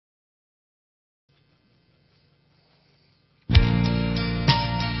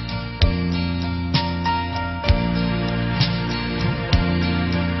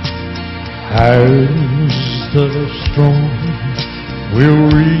as the storm will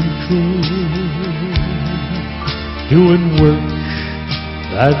reach, doing work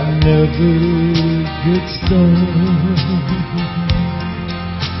that never gets done.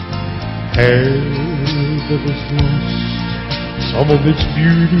 Hair that has lost some of its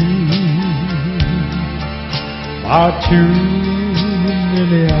beauty by too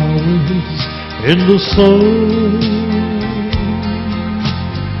many hours in the sun.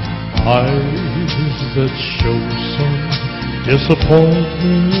 Eyes that show some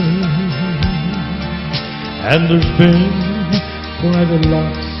disappointment, and there's been quite a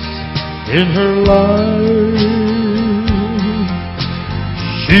lot in her life.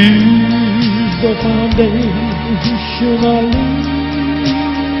 She's the foundation I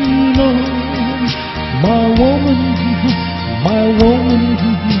lean on. My woman, my woman,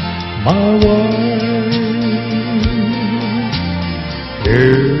 my wife.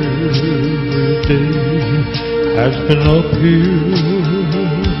 Every day has been uphill.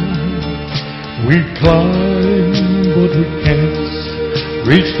 We climb, but we can't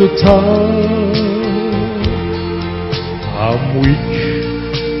reach the top. I'm weak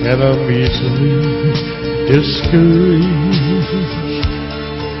and I'm easily discouraged.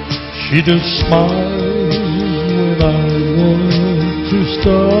 She just smiles when I want to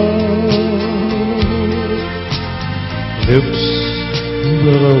stop. Lips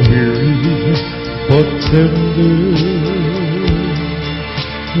that are weary but tender,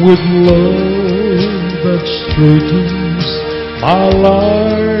 with love that straightens my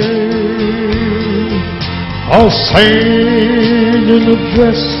life. A saint in a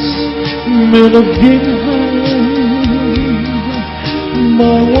dress made of gingham.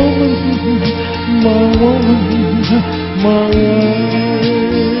 My woman, my woman, my wife.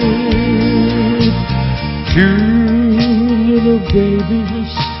 Two little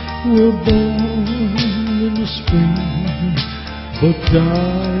babies were born in the spring, but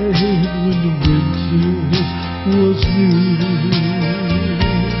died when the winter was new.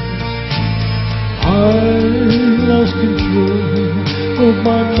 I lost control of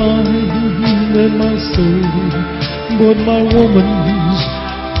my mind and my soul, but my woman's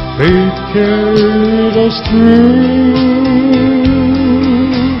faith carried us through.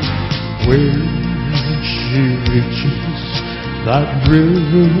 When she reaches that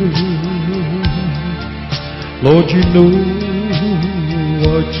river, Lord, you know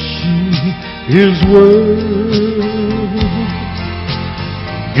what she is worth.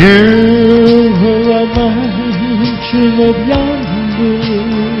 Give her a mansion up yonder,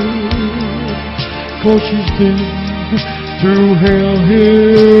 'cause she's been through hell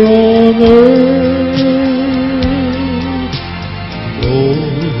here on earth.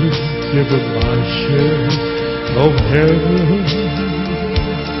 Lord, give her my share of heaven.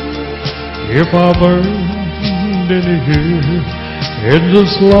 If I've earned any here in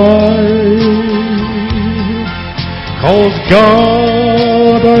this life, 'cause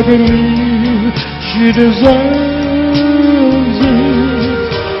God, I believe she deserves it.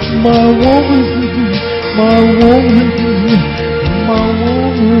 My woman, my woman, my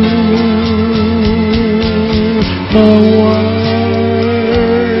woman, my woman.